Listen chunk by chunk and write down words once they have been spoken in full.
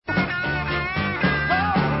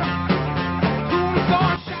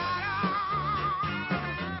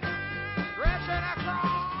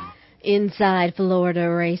Inside Florida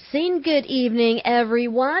Racing. Good evening,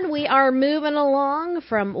 everyone. We are moving along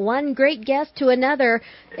from one great guest to another.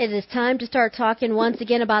 It is time to start talking once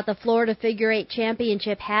again about the Florida Figure 8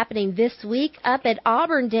 Championship happening this week up at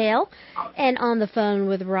Auburndale. And on the phone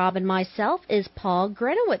with Rob and myself is Paul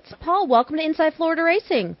Grenowitz. Paul, welcome to Inside Florida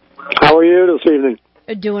Racing. How are you this evening?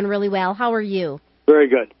 Doing really well. How are you? Very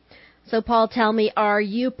good. So, Paul, tell me, are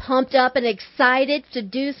you pumped up and excited to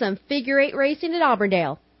do some Figure 8 racing at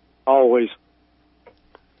Auburndale? Always.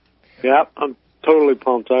 Yeah, I'm totally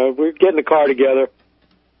pumped. We're getting the car together.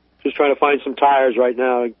 Just trying to find some tires right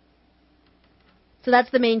now. So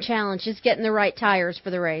that's the main challenge, just getting the right tires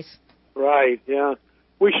for the race. Right, yeah.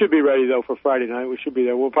 We should be ready, though, for Friday night. We should be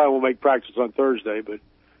there. We'll probably won't make practice on Thursday, but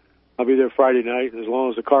I'll be there Friday night. And as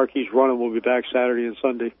long as the car keeps running, we'll be back Saturday and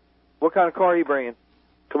Sunday. What kind of car are you bringing?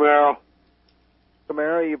 Camaro.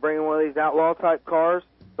 Camaro, you bringing one of these outlaw-type cars?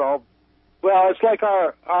 Well, it's like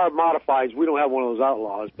our modifieds. We don't have one of those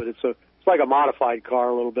outlaws, but it's like a modified car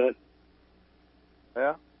a little bit.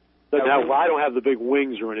 Yeah? I don't have the big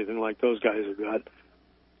wings or anything like those guys have got.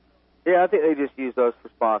 Yeah, I think they just use those for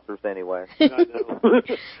sponsors anyway. I know.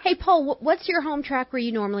 Hey, Paul, what's your home track where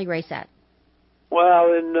you normally race at?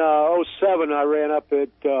 Well, in 2007, I ran up at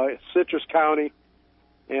Citrus County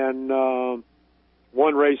and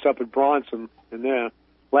one race up at Bronson. And then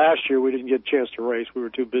last year, we didn't get a chance to race. We were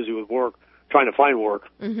too busy with work, trying to find work.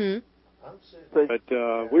 Mm-hmm.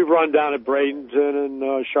 But we've run down at Bradenton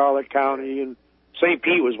and Charlotte County, and St.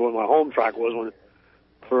 Pete was where my home track was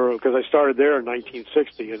because I started there in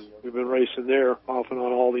 1960, and we've been racing there off and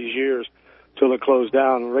on all these years till it closed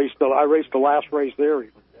down. And I raced the last race there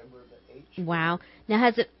even. Wow. Now,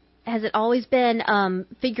 has it always been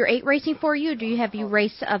Figure 8 racing for you, or have you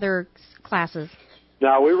raced other classes?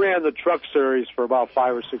 Now, we ran the truck series for about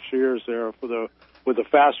 5 or 6 years there with the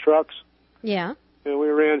fast trucks. Yeah. And we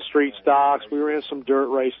ran street stocks. We ran some dirt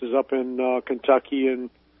races up in Kentucky and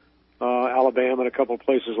Alabama and a couple of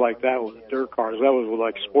places like that with dirt cars. That was with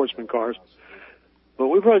like sportsman cars. But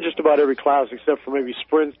we've run just about every class except for maybe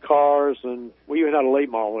sprint cars, and we even had a late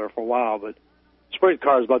model there for a while. But sprint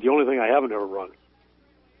cars is about the only thing I haven't ever run.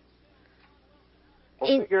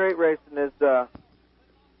 Well, Figure 8 racing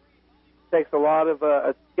takes a lot of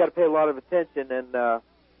you got to pay a lot of attention, and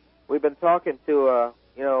we've been talking to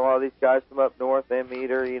all these guys from up north,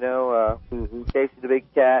 M-Meter, Casey the Big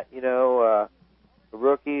Cat, the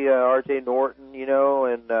rookie R.J. Norton,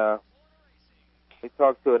 and we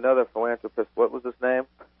talked to another philanthropist. What was his name?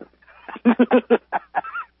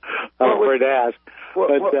 I'm afraid to ask.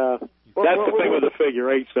 That's the thing with the Figure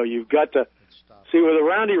 8. So you've got to see with the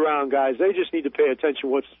roundy round guys, they just need to pay attention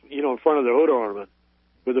what's in front of the hood ornament.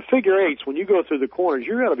 With the Figure 8s, when you go through the corners,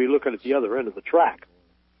 you're going to be looking at the other end of the track.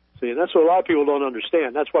 See, and that's what a lot of people don't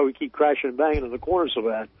understand. That's why we keep crashing and banging in the corners so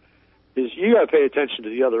bad, is you got to pay attention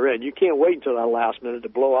to the other end. You can't wait until that last minute to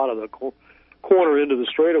blow out of the corner into the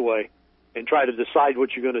straightaway and try to decide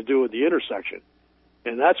what you're going to do at the intersection.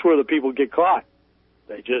 And that's where the people get caught.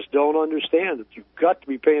 They just don't understand that you've got to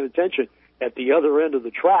be paying attention at the other end of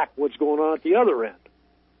the track, what's going on at the other end.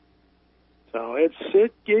 So you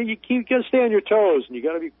got to stay on your toes, and you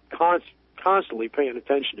got to be constantly paying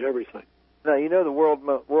attention to everything. Now, the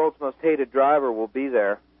world's most hated driver will be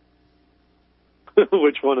there.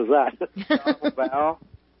 Which one is that? Uncle Val.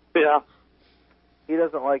 Yeah. He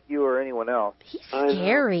doesn't like you or anyone else. He's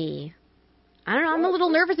scary. I don't know. I'm a little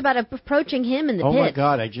nervous about approaching him in the pit. Oh my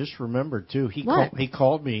God! I just remembered too. He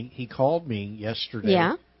called me yesterday.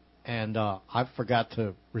 Yeah. And I forgot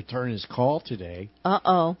to return his call today.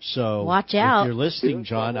 Uh-oh. So watch out. If you're listening,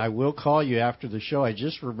 John, I will call you after the show. I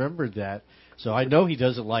just remembered that. So I know he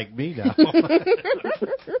doesn't like me now.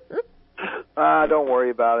 Don't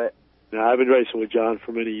worry about it. No, I've been racing with John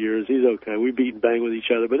for many years. He's okay. We beat and bang with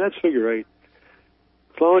each other, but that's Figure 8.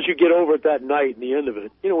 As long as you get over it that night and the end of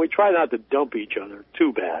it, we try not to dump each other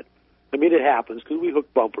too bad. I mean, it happens because we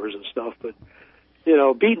hook bumpers and stuff, but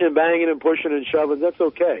beating and banging and pushing and shoving, that's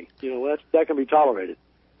okay. That can be tolerated.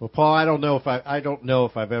 Well, Paul, I don't know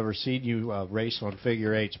if I've ever seen you race on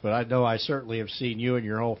Figure 8s, but I know I certainly have seen you and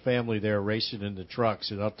your whole family there racing in the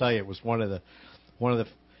trucks, and I'll tell you, it was one of the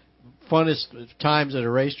funnest times at a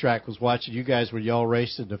racetrack was watching you guys when y'all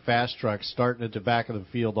raced in the fast trucks, starting at the back of the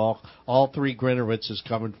field, all three Grenowitzes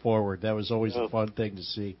coming forward. That was always a fun thing to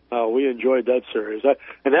see. Oh, we enjoyed that series,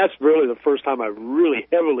 and that's really the first time I really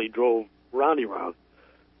heavily drove roundy round.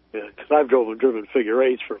 Yeah, because I've driven Figure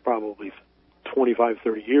 8s for probably 25,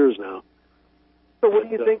 30 years now. So what do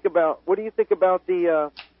you think about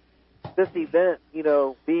the this event?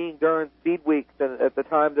 Being during Speed Weeks and at the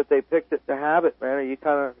time that they picked it to have it, man. Are you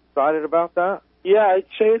kind of excited about that? Yeah, I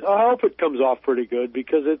hope it comes off pretty good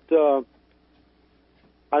because it.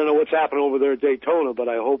 I don't know what's happening over there at Daytona, but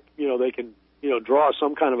I hope they can draw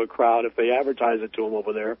some kind of a crowd if they advertise it to them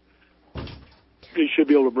over there. You should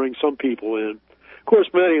be able to bring some people in. Of course,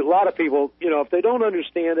 a lot of people, if they don't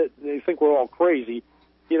understand it, they think we're all crazy.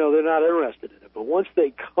 They're not interested in it. But once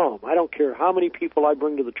they come, I don't care how many people I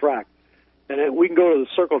bring to the track, and we can go to the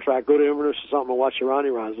circle track, go to Inverness or something and watch the roundy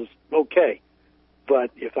rounds. It's okay.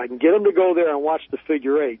 But if I can get them to go there and watch the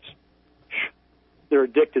figure eights, they're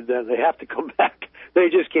addicted then. They have to come back. They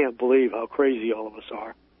just can't believe how crazy all of us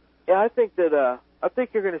are. Yeah, I think that I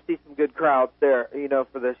think you're going to see some good crowds there,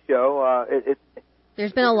 for this show.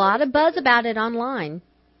 There's been a lot of buzz about it online.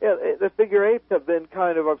 Yeah, the figure eights have been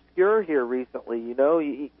kind of obscure here recently.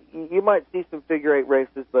 You might see some figure eight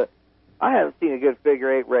races, but I haven't seen a good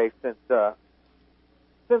figure eight race since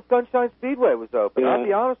Sunshine Speedway was open. Yeah. I'll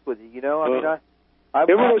be honest with you.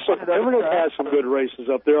 Inverness has some good races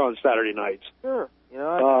up there on Saturday nights. Sure,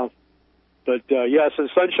 But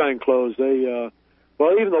since Sunshine closed, they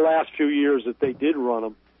even the last few years that they did run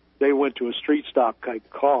them, they went to a street stock type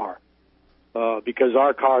car because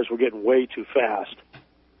our cars were getting way too fast.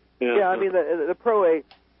 Yeah, I mean the Pro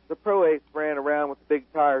 8s ran around with the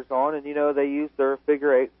big tires on, and they used their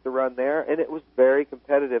figure eights to run there, and it was very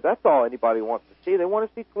competitive. That's all anybody wants to see. They want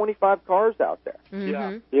to see 25 cars out there.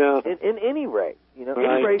 Mm-hmm. Yeah. In any race, right.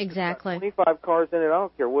 any race, exactly. 25 cars in it. I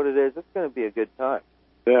don't care what it is. It's going to be a good time.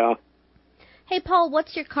 Yeah. Hey, Paul,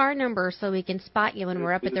 what's your car number so we can spot you when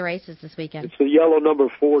we're up at the races this weekend? It's the yellow number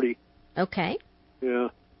 40. Okay. Yeah.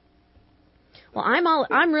 Well,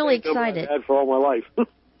 I'm really excited. I've had for all my life.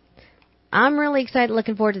 I'm really excited.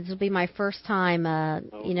 Looking forward to this. Will be my first time, at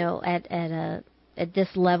this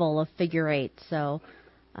level of figure eight. So,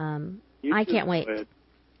 I can't wait.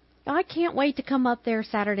 I can't wait to come up there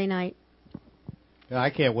Saturday night. Yeah,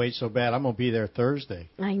 I can't wait so bad. I'm gonna be there Thursday.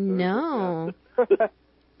 I know.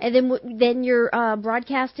 And then you're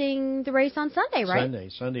broadcasting the race on Sunday, right?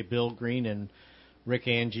 Sunday. Bill Green and Rick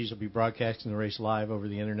Angies will be broadcasting the race live over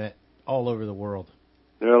the internet all over the world.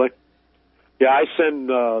 Really? Yeah, I send.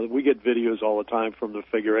 We get videos all the time from the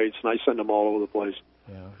figure eights, and I send them all over the place.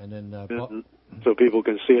 Yeah, and then so people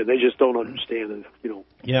can see it. They just don't understand it.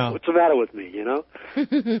 Yeah. What's the matter with me?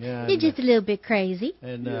 Yeah, You're just a little bit crazy.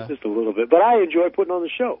 And just a little bit, but I enjoy putting on the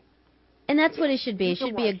show. And that's what it should be. It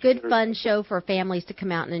should be a good, fun show for families to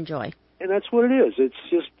come out and enjoy. And that's what it is. It's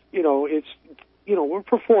just, we're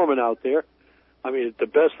performing out there. I mean, the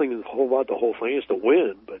best thing about the whole thing is to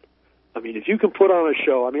win. But I mean, if you can put on a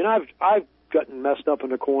show, I mean, I've gotten messed up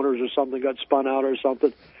in the corners or something, got spun out or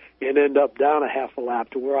something, and end up down a half a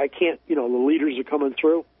lap to where I can't. The leaders are coming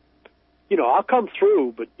through. I'll come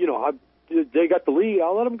through, but they got the lead.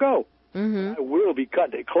 I'll let them go. Mm-hmm. I will be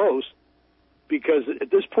cutting it close because at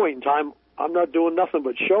this point in time, I'm not doing nothing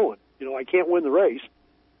but showing. I can't win the race.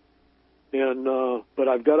 And but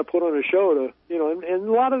I've got to put on a show to, and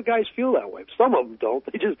a lot of the guys feel that way. Some of them don't.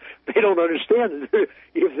 They don't understand it.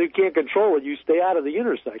 If they can't control it, you stay out of the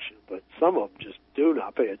intersection. But some of them just do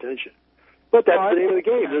not pay attention. But that's the name of the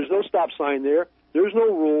game. There's no stop sign there. There's no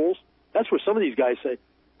rules. That's what some of these guys say.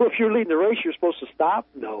 Well, if you're leading the race, you're supposed to stop?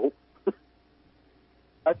 No.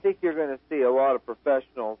 I think you're going to see a lot of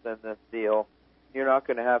professionals in this deal. You're not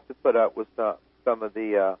going to have to put up with some of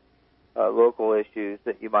the local issues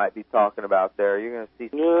that you might be talking about there. You're going to see.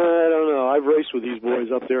 I don't know. I've raced with these boys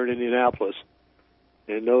up there in Indianapolis,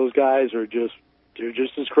 and those guys they're just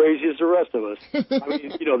as crazy as the rest of us. I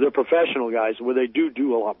mean, they're professional guys where they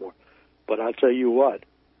do a lot more. But I'll tell you what,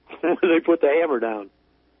 they put the hammer down.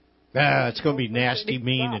 It's going to be nasty,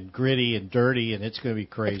 mean, and gritty, and dirty, and it's going to be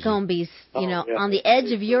crazy. It's going to be, on the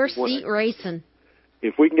edge of your seat racing.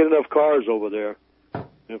 If we can get enough cars over there,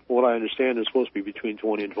 and from what I understand, they're supposed to be between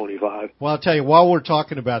 20 and 25. Well, I'll tell you, while we're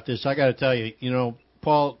talking about this, I got to tell you,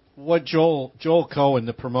 Paul, what Joel Cohen,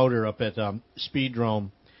 the promoter up at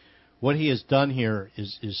Speedrome, what he has done here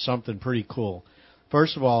is something pretty cool.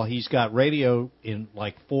 First of all, he's got radio in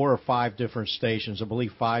like 4 or 5 different stations. I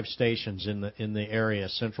believe 5 stations in the area,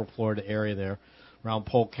 Central Florida area there, around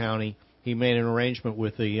Polk County. He made an arrangement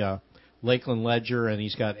with the Lakeland Ledger, and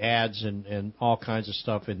he's got ads and all kinds of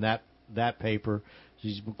stuff in that paper.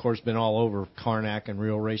 He's of course been all over Karnak and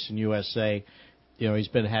Real Racing USA. He's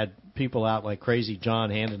had people out like Crazy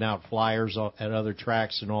John handing out flyers at other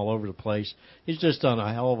tracks and all over the place. He's just done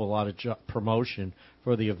a hell of a lot of promotion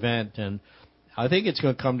for the event, and I think it's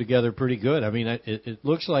going to come together pretty good. I mean, it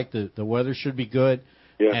looks like the weather should be good,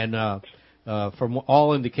 yeah. And from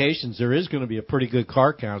all indications, there is going to be a pretty good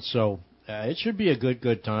car count, so it should be a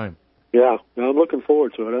good time. Yeah, I'm looking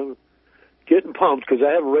forward to it. I'm getting pumped because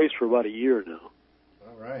I haven't raced for about a year now.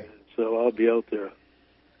 All right. So I'll be out there.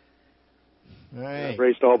 All right. I've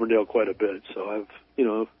raced Auburndale quite a bit, so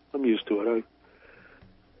I'm used to it.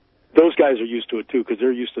 Those guys are used to it too because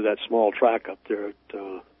they're used to that small track up there at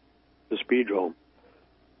the Speedrome,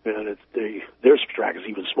 and their track is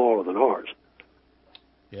even smaller than ours.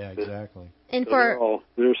 Yeah, exactly. And so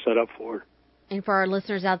they're set up for it. And for our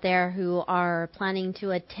listeners out there who are planning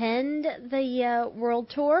to attend the World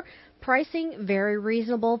Tour, pricing very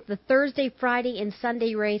reasonable. The Thursday, Friday, and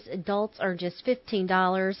Sunday race, adults are just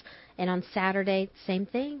 $15. And on Saturday, same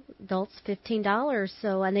thing, adults $15.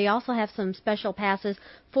 So, and they also have some special passes,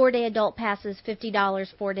 4-day adult passes $50,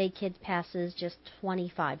 4-day kids passes just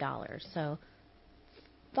 $25. So,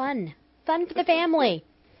 fun for the family.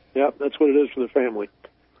 Yep, that's what it is for the family.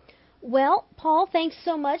 Well, Paul, thanks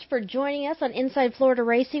so much for joining us on Inside Florida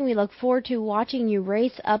Racing. We look forward to watching you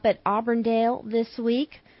race up at Auburndale this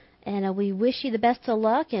week. And we wish you the best of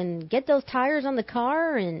luck and get those tires on the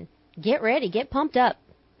car and get ready, get pumped up.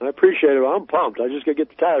 I appreciate it. I'm pumped. I just got to get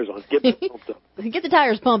the tires on. Get them pumped up. Get the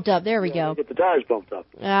tires pumped up. There we go. Get the tires pumped up.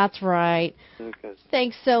 That's right. Okay.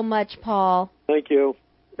 Thanks so much, Paul. Thank you.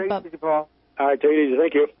 Take it easy, Paul. All right, take it easy.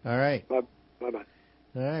 Thank you. All right. Bye-bye.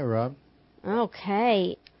 All right, Rob.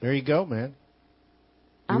 Okay. There you go, man.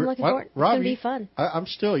 I'm looking forward. It's Rob, going to be fun. I'm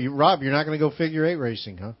still. Rob, you're not going to go figure 8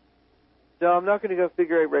 racing, huh? No, I'm not going to go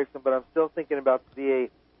figure 8 racing, but I'm still thinking about the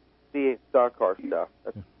V8 stock car stuff.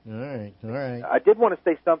 All right. I did want to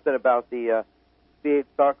say something about the V8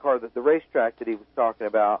 stock car, the racetrack that he was talking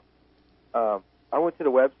about. I went to the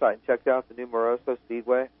website and checked out the new Moroso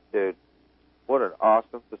Speedway. Dude, what an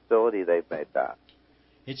awesome facility they've made that.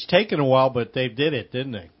 It's taken a while, but they did it,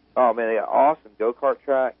 didn't they? Oh, man, they got awesome go-kart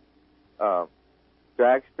track,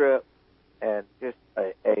 drag strip, and just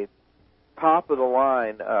a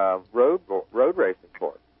top-of-the-line road racing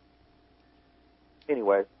course.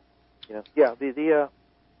 Anyways, the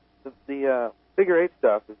figure 8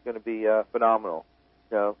 stuff is going to be phenomenal.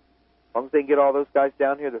 As long as they can get all those guys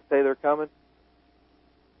down here that say they're coming,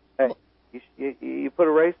 hey, you put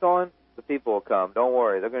a race on, the people will come. Don't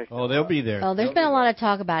worry, they're going to. Oh, they'll be there. Oh, there's been a lot of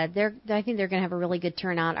talk about it. I think they're going to have a really good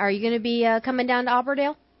turnout. Are you going to be coming down to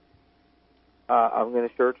Auburndale? I'm going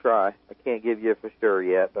to sure try. I can't give you for sure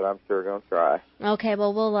yet, but I'm sure going to try. Okay,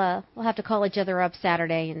 well we'll have to call each other up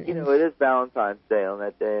Saturday and it is Valentine's Day on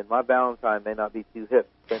that day, and my Valentine may not be too hip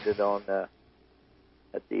spending on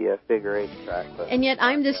at the figure 8 track. But and yet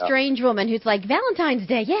I'm the strange woman who's like, Valentine's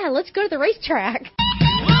Day, yeah, let's go to the racetrack.